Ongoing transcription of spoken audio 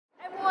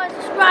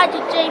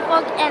watching J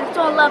Funk and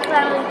Stone Love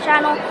Family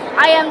channel.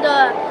 I am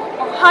the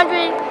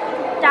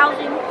 100,000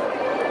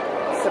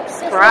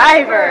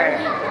 subscriber.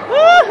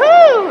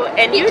 Woohoo!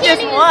 And you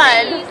just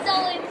won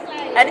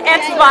an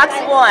Xbox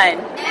One.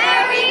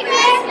 Merry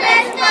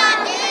Christmas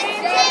from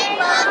J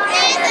Funk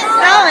and the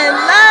Stone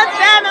Love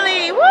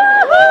Family. Woohoo!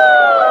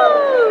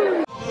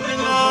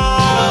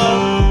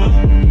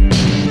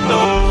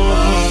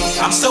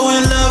 I'm so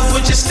in love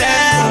with your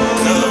style,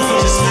 love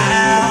with your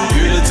smile.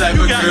 You're the type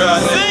of girl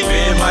I let be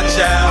in my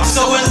child. I'm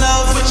so in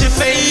love with your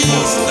face,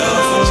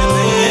 love with your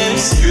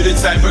lips. You're the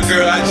type of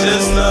girl I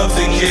just love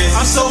to kiss.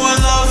 I'm so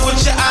in love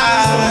with your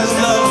eyes,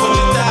 love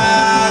with your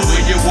thighs.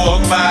 When you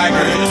walk by,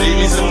 girl, you leave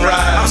me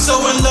surprised. I'm so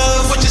in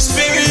love with your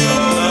spirit,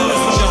 love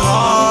with your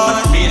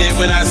heart. Mean it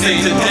when I say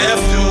to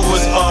death do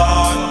us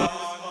part.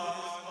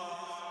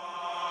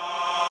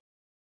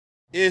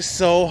 It's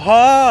so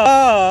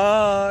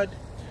hard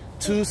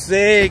to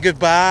say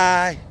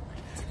goodbye.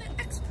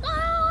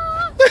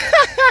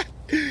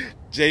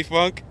 J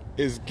Funk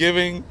is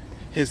giving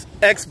his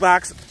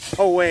Xbox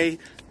away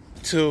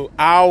to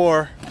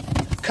our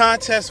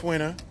contest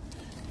winner,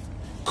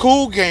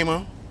 Cool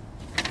Gamer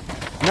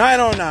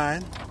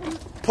 909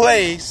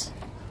 plays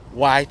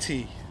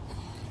YT.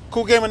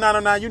 Cool Gamer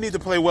 909, you need to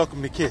play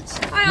Welcome to Kids.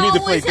 I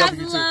always have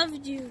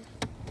loved you.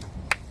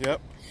 Yep.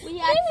 We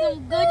had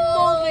some good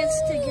moments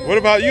together. What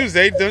about you,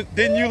 Zay?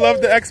 Didn't you love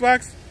the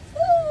Xbox?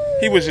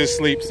 He was just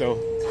asleep, so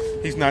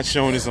he's not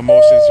showing his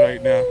emotions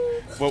right now.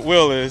 But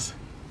Will is.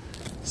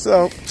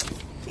 So,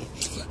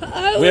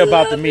 we're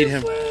about to meet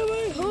him.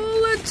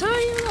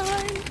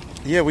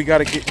 Yeah, we got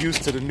to get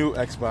used to the new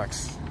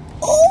Xbox.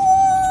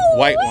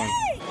 White one.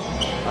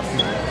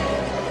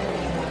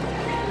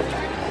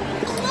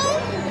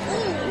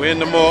 We're in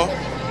the mall,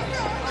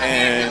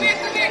 and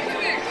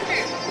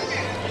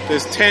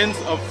there's tens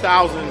of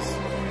thousands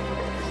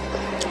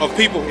of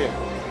people here.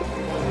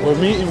 We're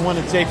meeting one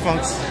of J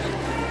Funk's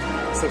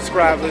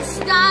subscribers.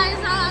 Guys,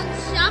 I'm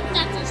shocked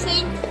at the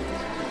same.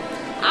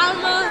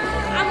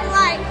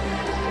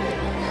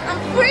 I'm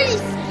pretty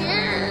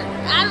scared.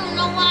 I don't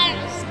know why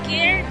I'm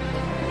scared,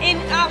 and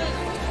I'm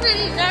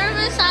pretty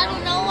nervous. I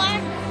don't know why,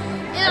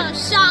 and I'm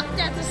shocked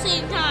at the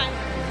same time.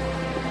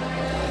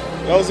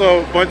 Those are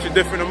a bunch of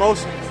different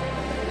emotions.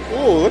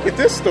 Ooh, look at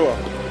this store.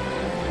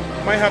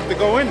 Might have to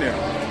go in there.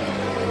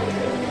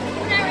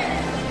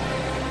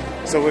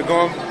 So we're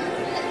going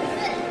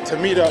to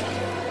meet up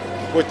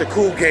with the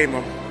Cool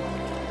Gamer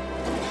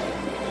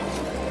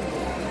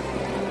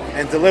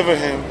and deliver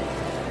him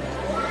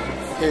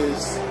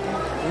his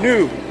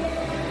new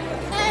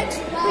Wait,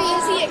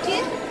 is he a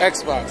kid?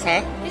 Xbox,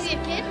 huh? Is he a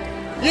kid?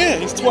 Yeah,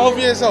 he's 12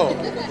 years old.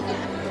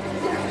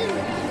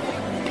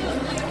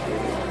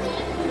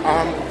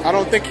 I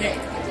don't think he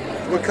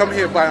would come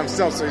here by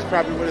himself, so he's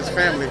probably with his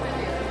family.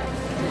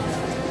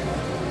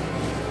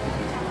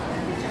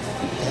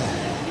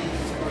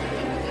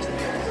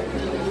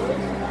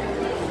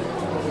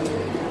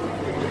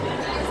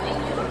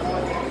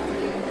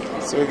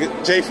 So we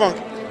get J Funk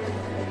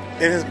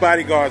and his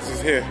bodyguards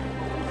is here.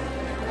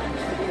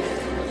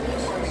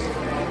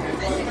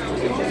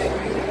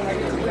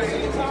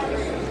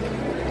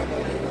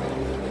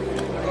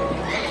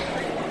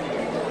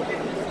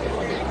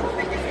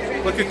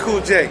 Look at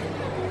Cool J.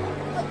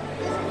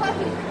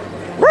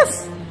 Woof!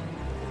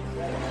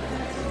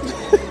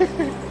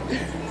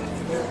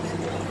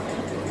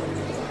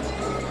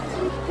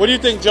 What do you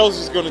think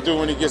Josie's gonna do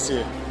when he gets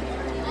here?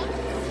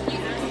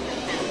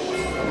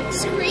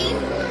 Scream.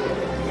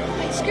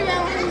 Scream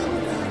out.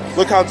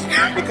 Look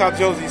how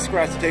Josie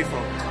scratched J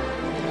Funk.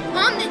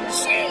 On the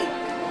cheek.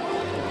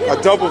 A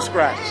double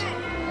scratch.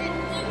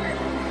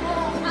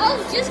 I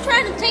was just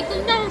trying to take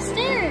him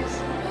downstairs.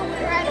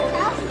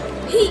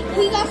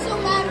 He got so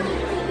mad.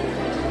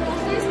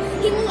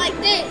 He was like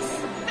this.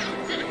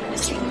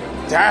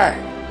 Dang.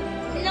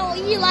 No,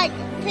 he like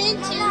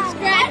pinches,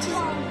 scratches.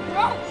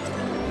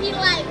 He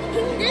like,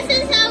 this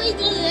is how he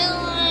does it.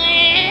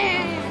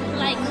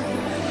 Like,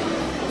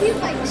 He's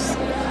like,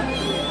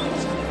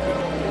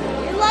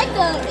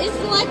 it's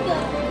like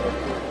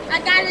I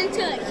got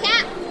into a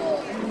cat war.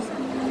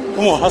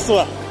 Come on, hustle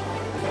up.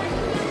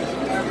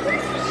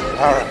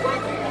 All right.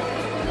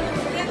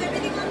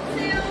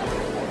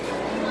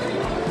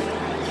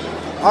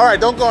 All right,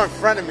 don't go in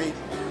front of me.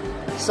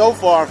 So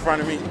far in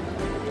front of me.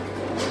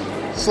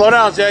 Slow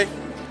down, Jay.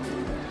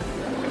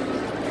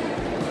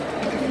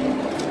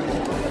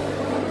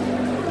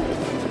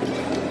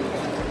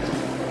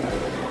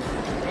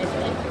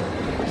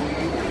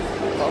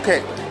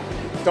 Okay,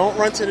 don't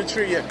run to the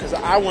tree yet, because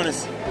I want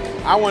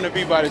to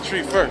be by the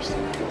tree first.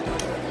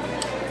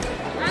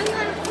 I'm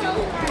gonna throw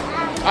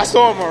my I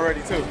saw him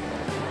already too.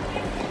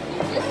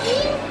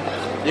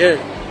 Yeah.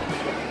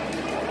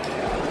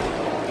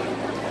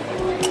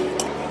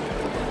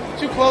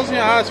 What you closing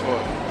your eyes for?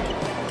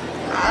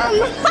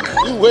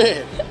 You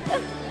weird.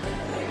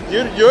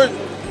 You're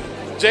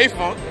J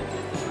Funk.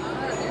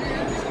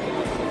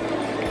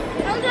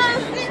 I'm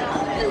gonna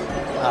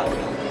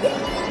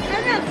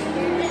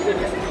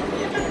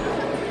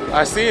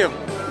I see him.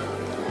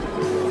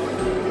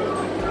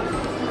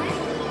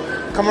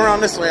 Come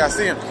around this way. I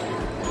see him.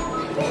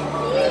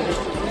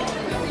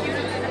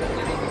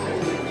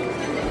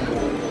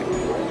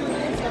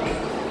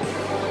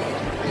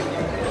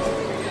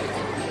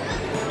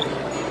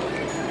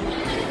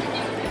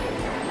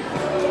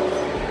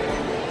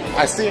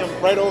 I see him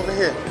right over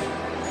here.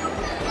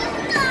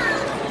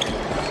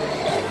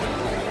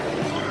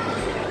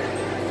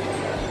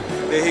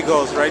 There he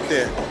goes, right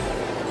there.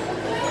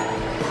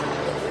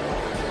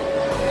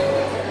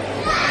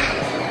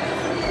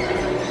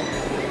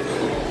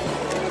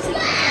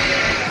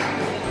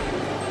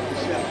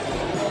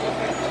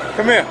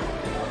 Come here.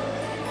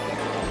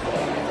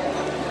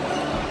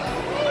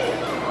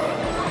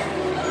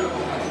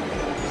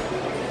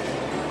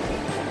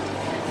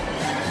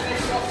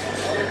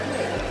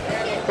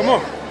 Come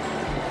on.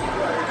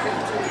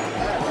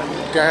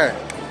 Go ahead.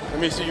 Let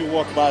me see you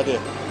walk by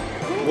there.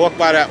 Walk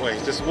by that way.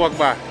 Just walk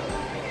by.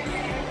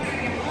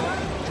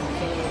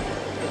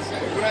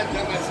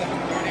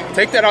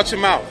 Take that out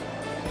your mouth.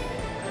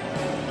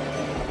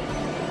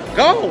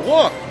 Go,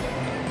 walk.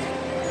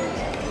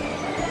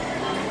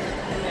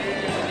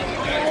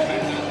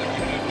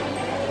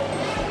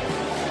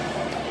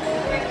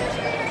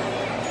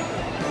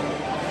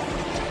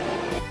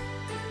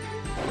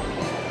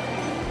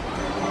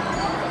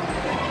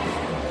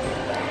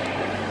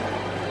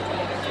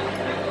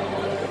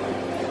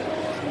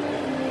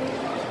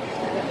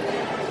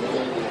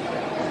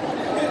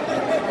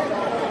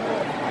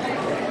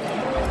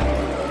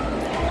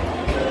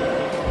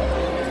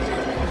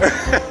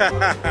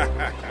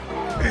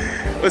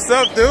 What's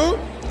up, dude?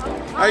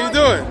 How you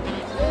doing?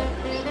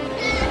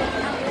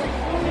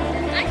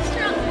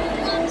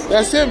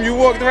 That's him. You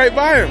walked right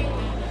by him.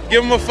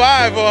 Give him a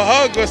 5 or a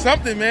hug or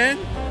something, man.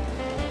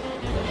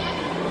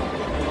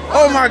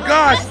 Oh my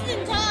gosh.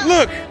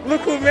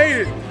 Look who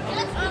made it.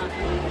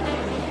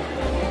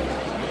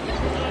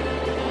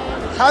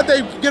 How'd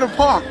they get a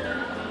park?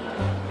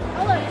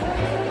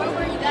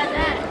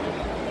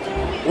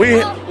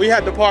 We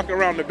had to park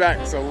around the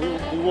back, so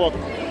we walked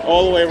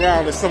all the way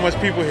around. There's so much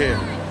people here.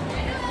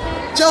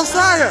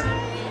 Josiah!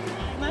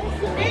 Nice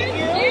to meet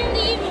you.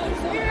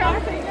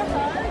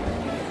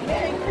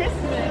 Merry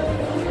Christmas.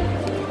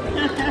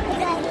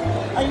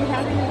 Are you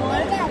happy you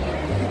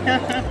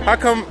won? How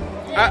come,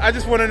 I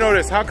just want to know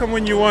this, how come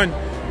when you won,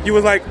 you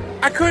was like,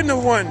 I couldn't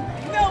have won.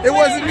 No it way.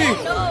 wasn't me.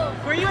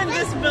 Were you in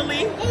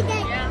disbelief?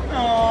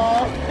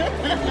 Aww.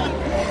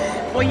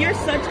 Well, you're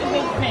such a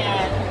big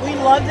fan. We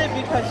loved it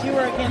because you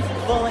were against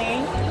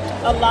bullying.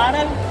 A lot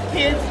of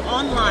kids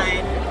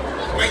online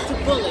like to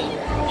bully,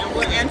 and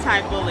we're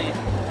anti-bully.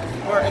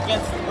 We're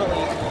against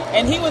bullying.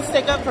 And he would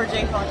stick up for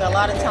J-Funk. A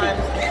lot of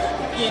times,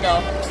 you know,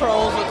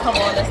 trolls would come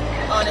on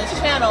his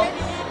channel,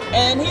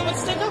 and he would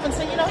stick up and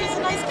say, you know, he's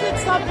a nice kid,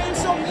 stop being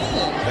so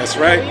mean. That's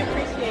right. So we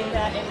appreciate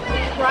that. And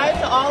subscribe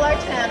to all our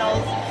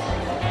channels.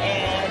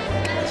 And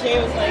Jay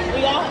was like,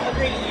 we all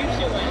agree you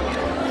should win.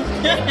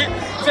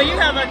 So you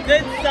have a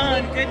good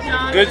son, good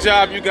job. Good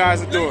job you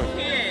guys are doing.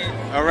 Kid.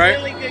 All right.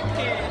 Really good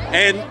kid.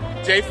 And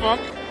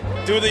J-Funk,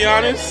 do the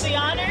honors. The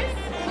honors?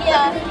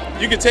 Yeah.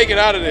 You can take it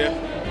out of there.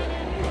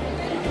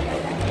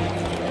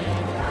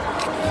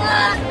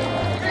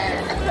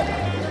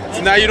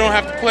 So now you don't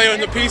have to play on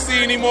the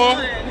PC anymore?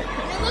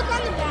 Look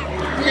on the back.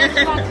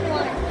 Xbox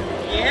One.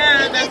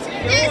 Yeah, that's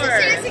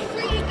yours.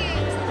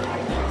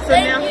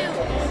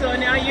 So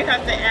now you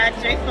have to add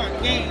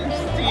J-Funk games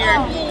to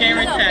your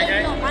gamer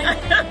tag, right?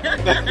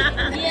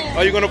 Yeah.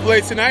 Are you going to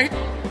play tonight?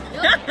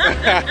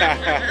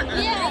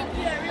 Yeah.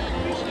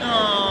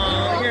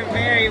 Oh, you're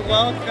very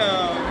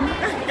welcome.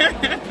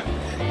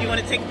 You want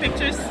to take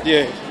pictures?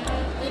 Yeah.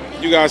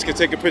 You guys can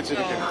take a picture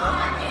together.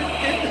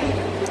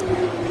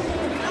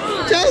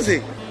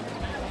 Josie.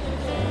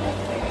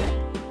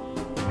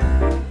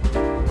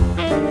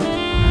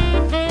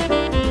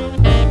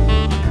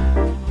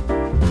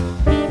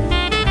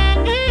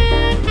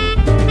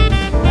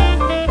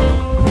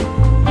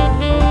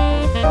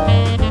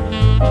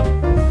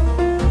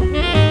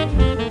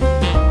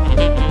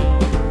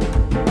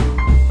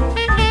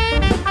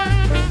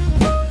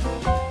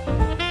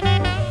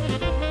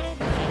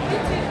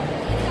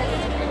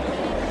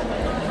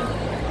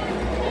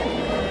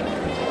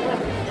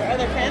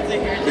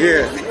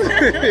 Yeah.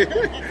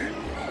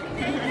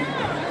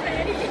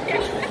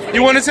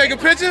 You want to take a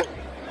picture?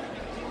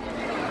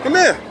 Come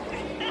here.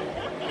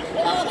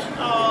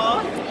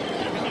 Aww.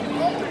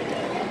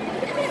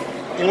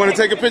 You want to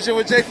take a picture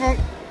with J-Funk?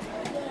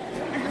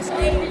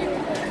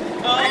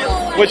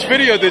 Oh. Which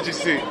video did you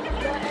see?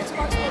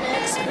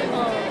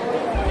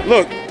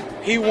 Look,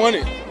 he won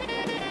it.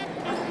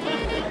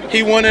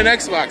 He won an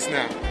Xbox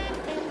now.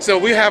 So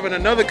we're having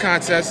another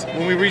contest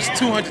when we reach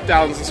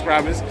 200,000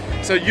 subscribers,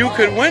 so you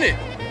could win it.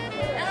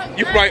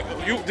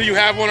 Do you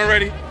have one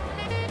already? I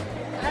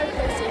have a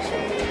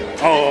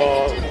PlayStation.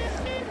 Oh,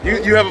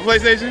 you have a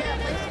PlayStation?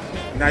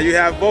 Now you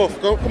have both.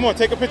 Come on,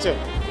 take a picture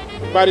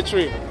by the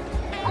tree.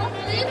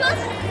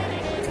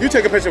 You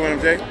take a picture with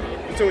him, Jay.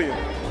 The two of you.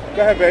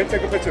 Go ahead, babe.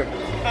 Take a picture.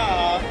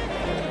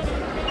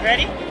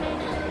 Ready?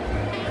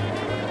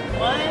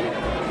 1,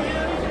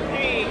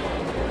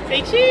 2,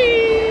 3. Say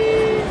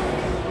cheese.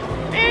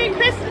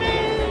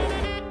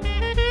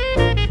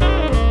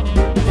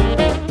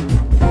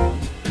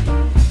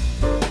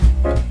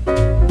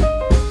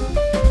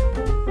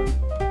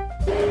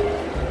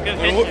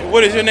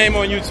 is your name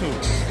on YouTube?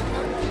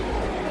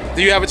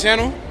 Do you have a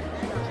channel?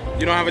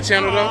 You don't have a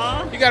channel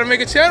though? You gotta make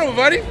a channel,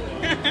 buddy.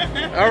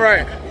 All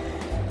right.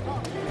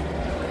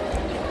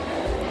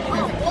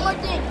 Oh, one more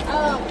thing.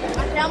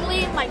 My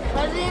family, my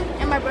cousin,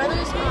 and my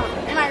brothers,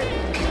 and my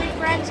 3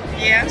 friends.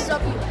 Yeah. We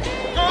love you.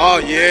 Oh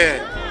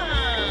yeah.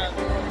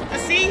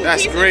 See,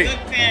 that's he's great. A good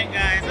fan,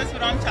 guys. That's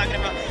what I'm talking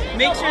about.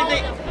 Make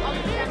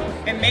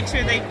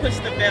sure they push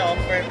the bell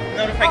for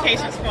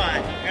notification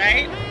squad,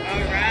 right?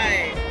 All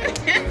right.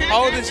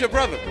 How old is your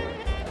brother? 15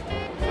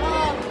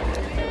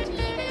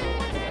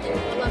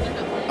 and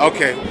 11.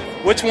 Okay.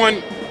 Which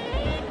one?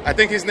 I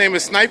think his name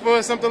is Sniper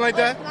or something like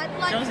that.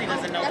 Josie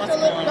doesn't know That's what's a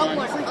little going young on.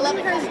 one.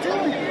 11 years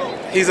old.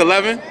 He's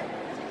 11?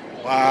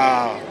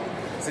 Wow.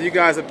 So you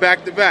guys are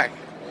back to back.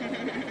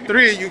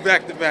 3 of you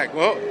back to back.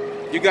 Well,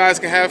 you guys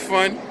can have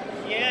fun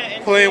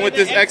playing with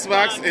this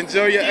Xbox.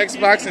 Enjoy your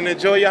Xbox and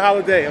enjoy your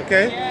holiday,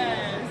 okay? Yes.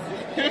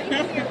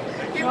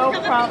 No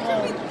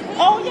problem.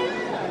 Oh,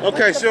 yeah.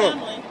 Okay, sure.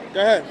 Go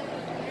ahead.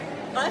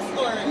 Us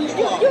or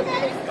you all?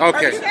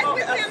 Okay.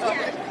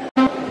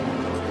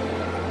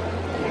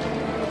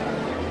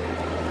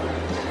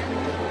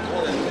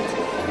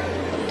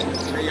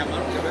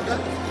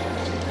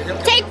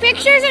 Take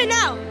pictures or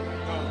no?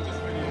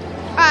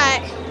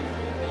 Alright.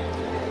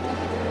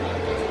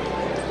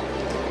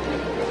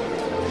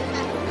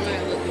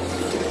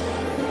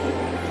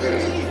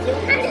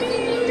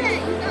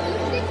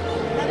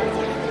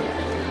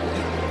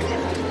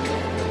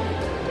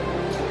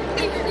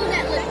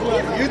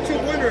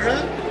 YouTube winner,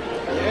 huh?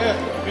 Yeah,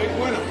 big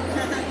winner.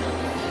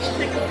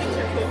 Take a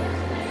picture.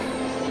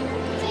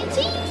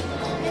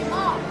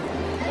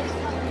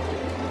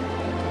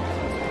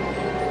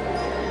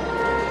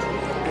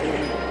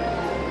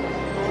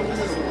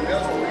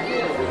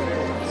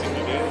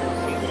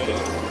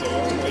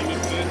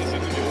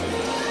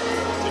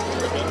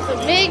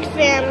 Big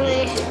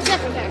family,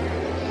 except for Becker.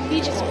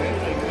 He just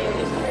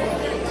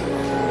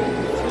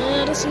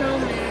little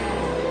snowman.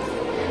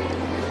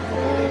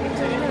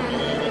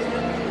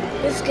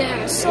 This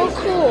guy is so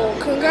cool.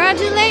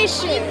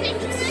 Congratulations.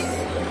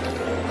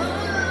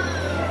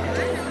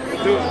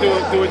 Do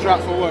a drop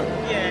for what?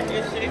 Yeah,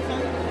 it's shameful.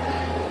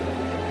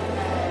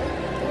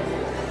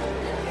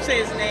 Say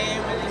his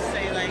name and just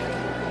say like,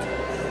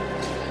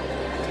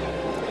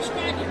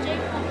 Subscribe to J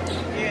Funk.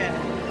 yeah.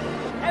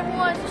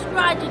 Everyone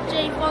subscribe to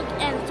J Funk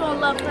and Stone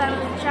Love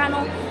Family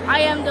channel. I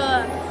am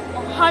the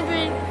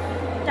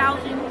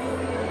 100,000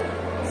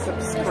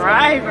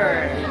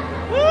 Subscriber.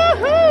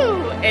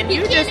 Woohoo! And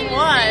you just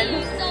won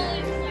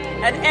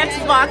an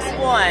Xbox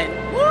One.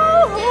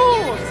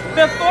 Woohoo!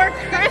 Before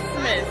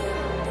Christmas.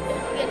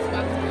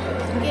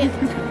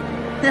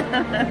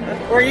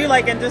 Were you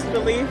like in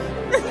disbelief?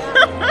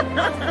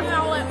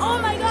 Oh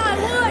my God,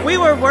 what? We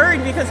were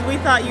worried because we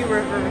thought you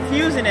were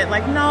refusing it.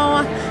 Like,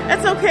 no,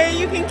 it's okay,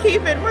 you can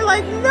keep it. We're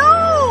like,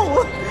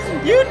 no,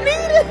 you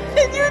need it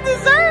and you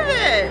deserve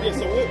it. Yeah,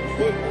 so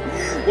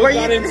what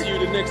got into you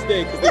the next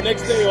day? Because the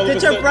next day all of a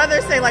Did sudden... your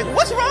brother say like,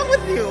 what's wrong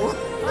with you?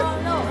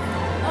 No.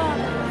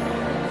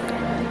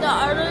 The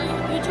other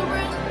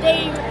YouTubers,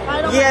 they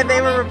replied on Yeah, my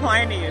they were comment.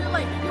 replying to you. They're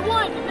like, you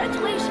won,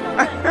 congratulations. I'm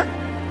like,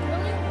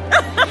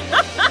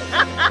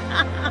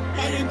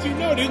 How did you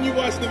know? Didn't you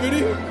watch the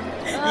video?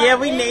 Yeah,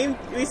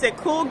 we said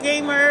cool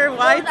gamer,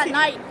 That YT. was at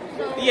night.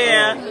 So,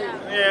 Yeah.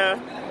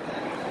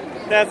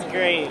 That's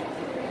great. I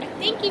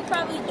think he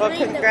probably Well,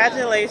 dreamed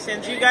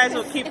congratulations. You guys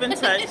will keep in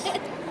touch.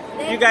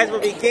 You guys will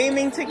be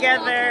gaming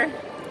together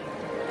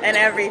and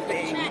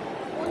everything.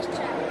 Voice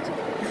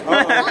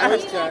chat.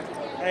 Voice chat.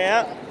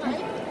 Yep.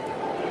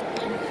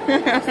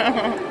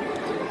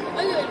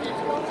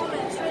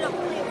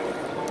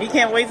 He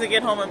can't wait to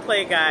get home and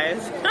play,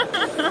 guys.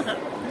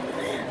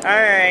 All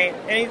right.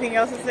 Anything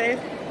else to say?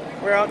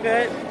 We're all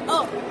good?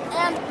 Oh,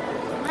 and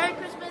Merry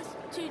Christmas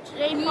to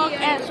J Funk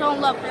and Stone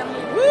Love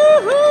Family.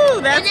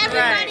 Woohoo! That's and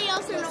everybody right.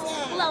 else in the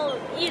world,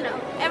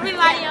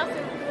 everybody else in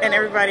the world. And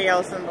everybody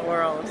else in the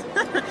world.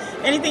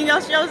 Anything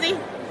else, Josie?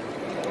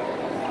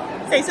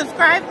 Say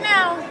subscribe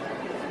now.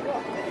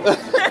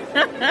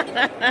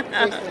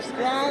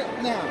 Subscribe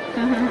now.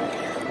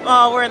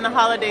 Oh, we're in the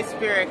holiday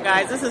spirit,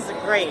 guys. This is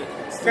great.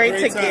 It's great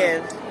to time.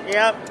 give.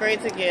 Yep,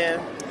 great to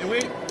give. And where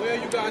are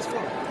you guys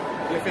from?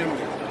 Your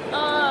family?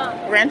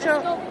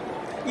 Rancho?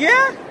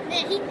 Yeah.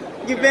 Man, he,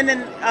 You've been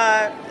in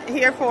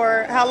here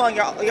for how long?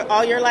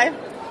 All your life?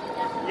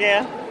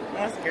 Yeah.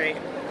 That's great.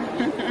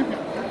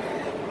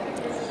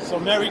 So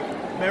Merry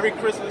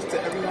Christmas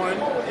to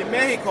everyone in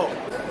Mexico.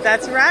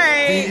 That's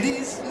right.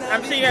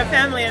 I'm sure you have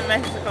family in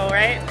Mexico,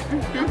 right?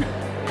 Merry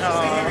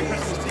Oh.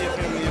 Christmas to your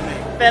family in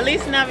Mexico.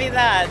 Feliz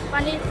Navidad.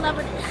 Feliz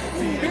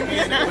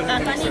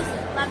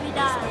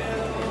Navidad.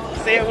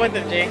 Say it with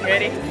them, Jay.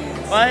 Ready?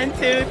 1, 2,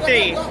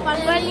 3.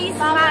 Feliz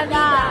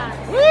Navidad.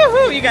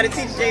 Woohoo! You gotta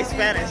teach Jay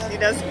Spanish. He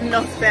doesn't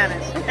know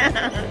Spanish. I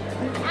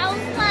was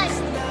like,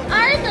 I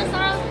heard the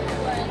song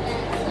before.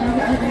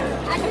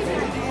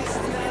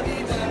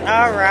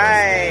 All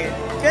right.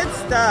 Good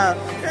stuff.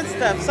 Good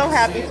stuff. So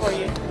happy for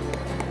you.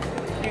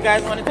 You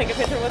guys want to take a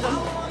picture with them?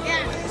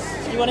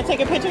 Yeah. You want to take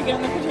a picture? Get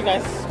in the picture,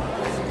 guys.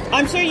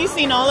 I'm sure you've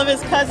seen all of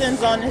his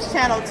cousins on his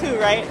channel too,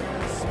 right?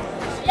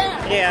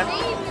 Yeah.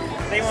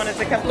 Yeah. They wanted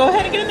to come. Go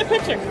ahead and get in the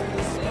picture.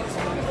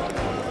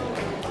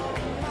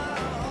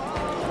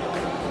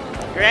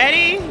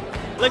 Ready?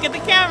 Look at the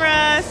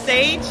camera.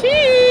 Say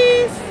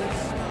cheese.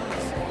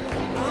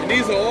 And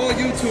these are all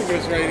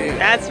YouTubers right here.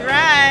 That's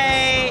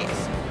right.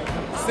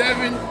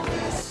 7.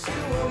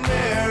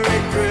 Merry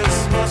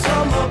Christmas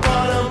from the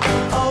bottom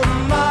of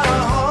my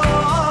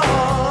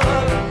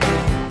heart.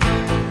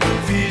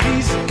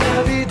 Feliz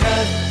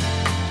Navidad.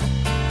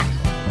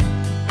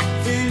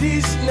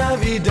 Feliz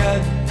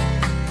Navidad.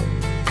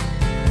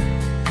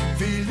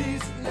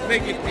 Feliz Navidad.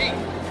 Make it pink.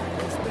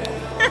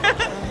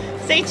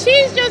 Say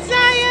cheese,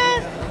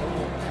 Josiah.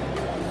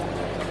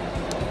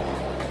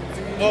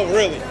 Oh,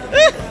 really?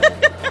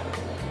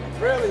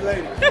 Really,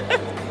 lady?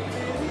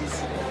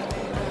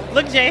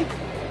 Look, Jay.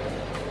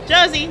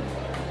 Josie.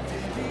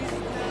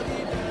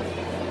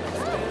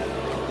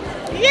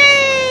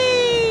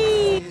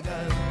 Yay!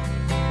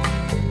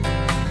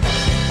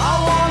 I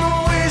wanna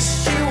wish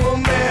you a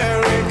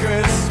Merry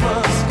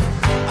Christmas.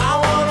 I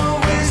wanna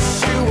wish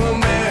you a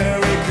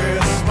Merry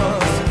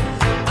Christmas.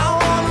 I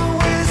wanna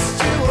wish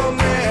you a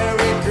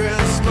Merry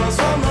Christmas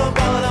from the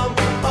bottom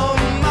of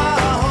my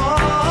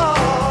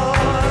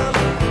heart.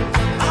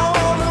 I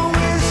wanna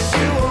wish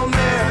you a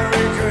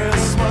Merry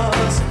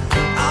Christmas.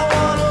 I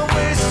wanna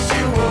wish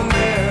you a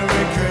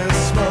Merry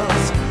Christmas.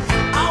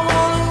 I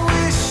wanna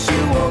wish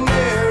you a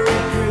Merry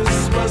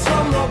Christmas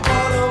from the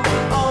bottom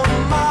of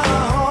my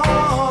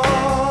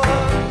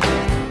heart.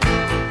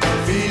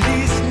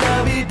 Feliz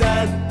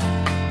Navidad.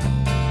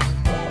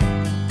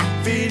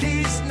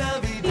 Feliz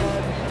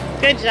Navidad.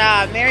 Good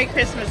job. Merry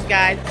Christmas,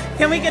 guys.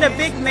 Can we get a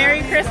big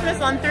Merry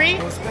Christmas on 3?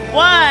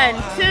 1,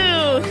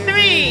 2,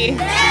 3.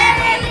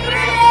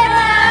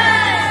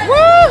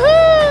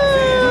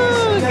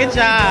 Woohoo! Good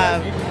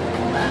job.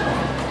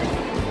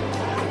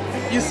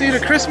 You see the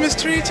Christmas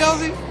tree,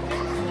 Chelsea?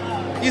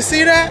 You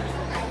see that?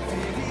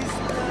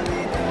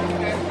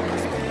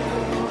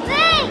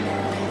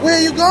 Where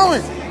are you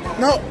going?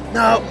 No,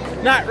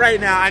 not right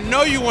now. I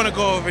know you want to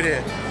go over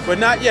there, but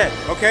not yet,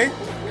 okay?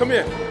 Come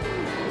here.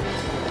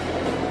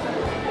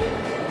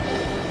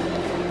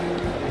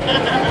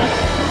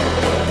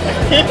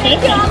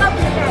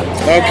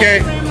 Okay.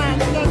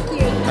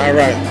 All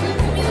right.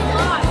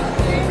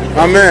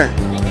 Amen.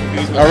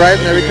 All right.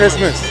 Merry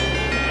Christmas.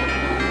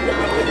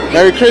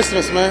 Merry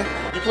Christmas, man.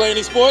 You play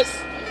any sports?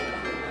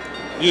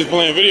 You just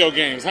playing video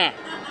games, huh?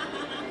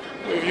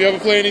 If you ever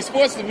play any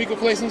sports, then we can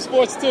play some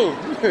sports too.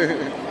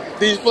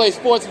 Do you play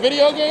sports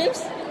video games?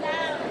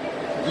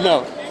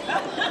 No.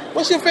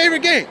 What's your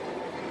favorite game?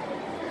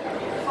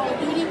 Call of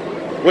Duty.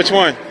 Which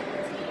one?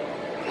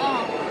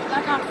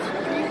 Black Ops 3.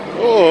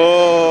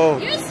 Oh,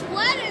 You're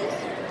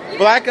sweating.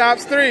 Black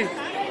Ops 3.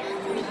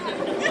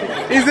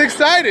 He's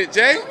excited,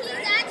 Jay. He's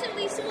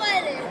actually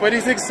sweating. But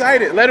he's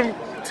excited. Let him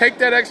take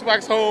that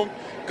Xbox home.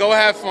 Go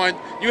have fun.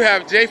 You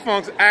have Jay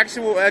Funk's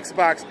actual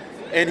Xbox,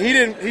 and he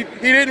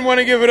didn't want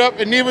to give it up,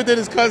 and neither did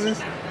his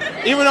cousins.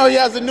 Even though he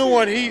has a new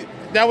one,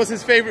 that was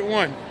his favorite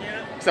one.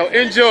 So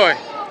enjoy.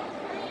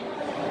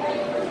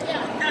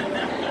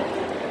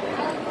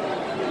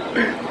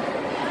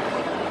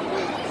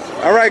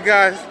 All right,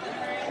 guys.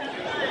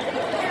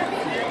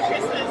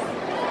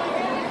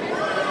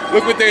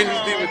 Look what Dangerous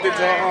Diva did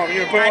to her arm.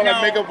 You put all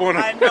that makeup on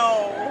her. I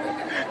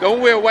know. Don't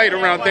wear white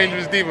around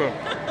Dangerous Diva.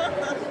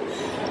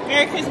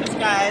 Merry Christmas,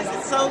 guys.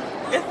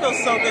 It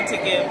feels so good to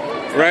give,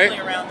 Right? especially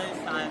around this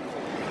time.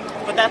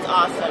 But that's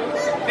awesome.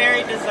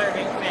 Very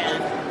deserving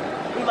fan.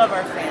 We love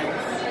our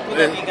fans. We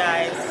love you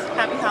guys.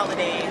 Happy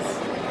holidays.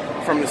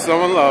 From the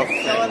So in Love. So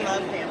in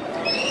love,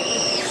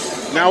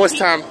 family. Now it's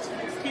time.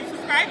 Keep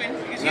subscribing.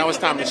 because Now you it's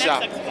could time win to the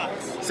shop. next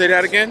Xbox. Say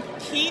that again.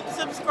 Keep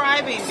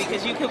subscribing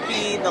because you could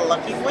be the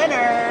lucky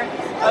winner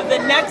of the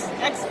next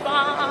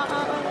Xbox.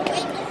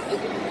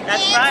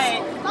 That's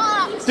right.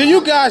 Do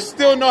you guys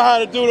still know how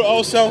to do the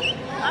also? I don't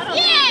know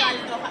if you guys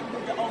know how to do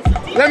the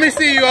OCD. Let me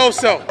see you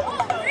also.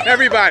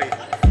 Everybody. 1,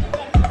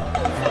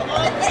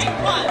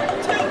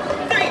 2,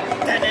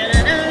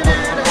 3.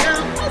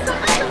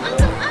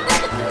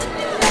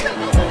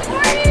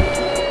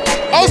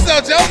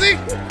 Also, Josie.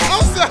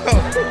 Also.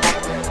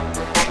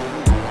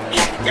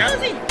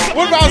 Josie.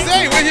 What about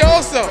Zay? Where's your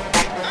also?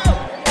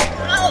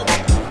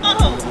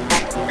 Oh.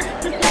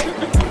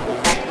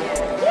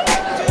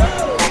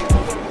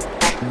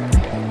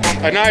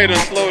 And now you done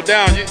slowed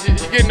down. You're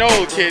getting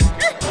old, kid.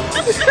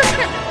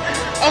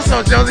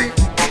 Also, Josie.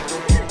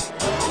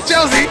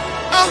 Josie.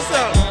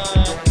 Also.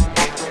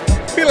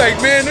 Be like,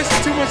 man, this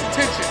is too much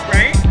attention.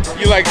 Right?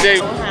 You like Jay?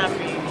 So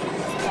happy.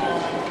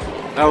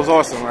 That was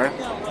awesome, right?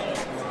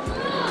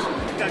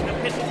 Got the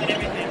pictures and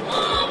everything.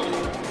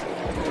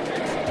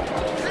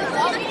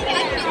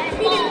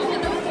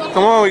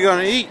 Come on, we're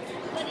gonna eat.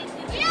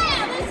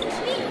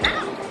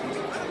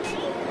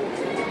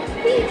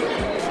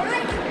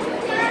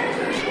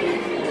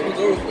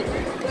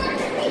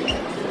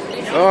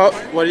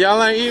 Oh, well,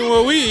 y'all ain't eating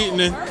what we eating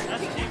then.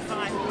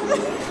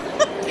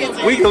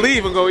 We can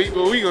leave and go eat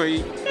what we gonna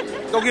eat.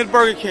 Go get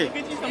Burger King.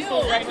 Get you some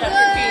food. right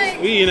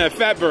after We eating that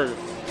fat burger.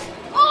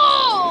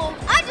 Oh,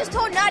 I just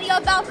told Nadia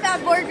about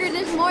Fat Burger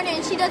this morning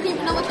and she doesn't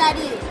even know what that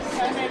is.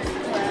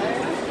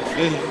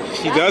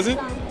 She doesn't?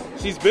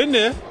 She's been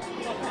there.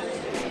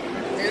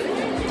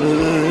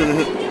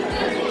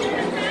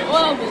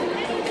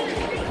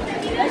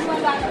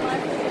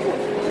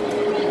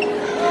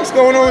 What's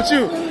going on with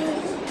you?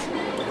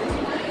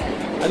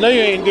 I know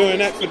you ain't doing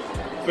that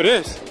for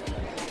this.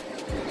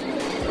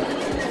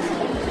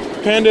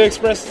 Panda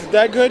Express is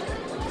that good?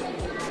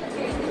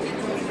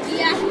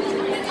 Yeah.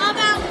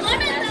 About one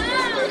of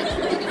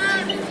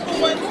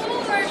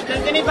those.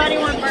 Does anybody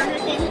want Burger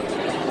King?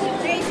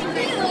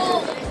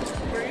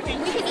 We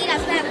can eat at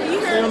Fat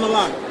Burger. Stay on the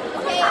line.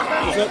 Okay.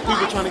 There's other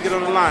people trying to get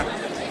on the line.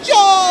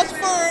 Just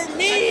for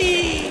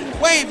me.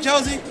 Wave,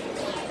 Josie.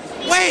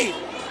 Wave.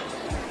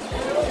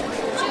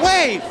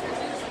 Wave.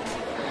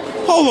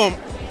 Hold on.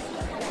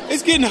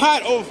 It's getting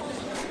hot over.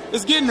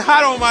 It's getting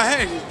hot on my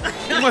head.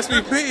 You must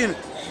be peeing.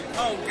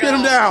 Oh, God. Get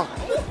him down.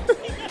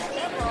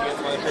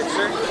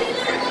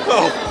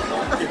 Oh.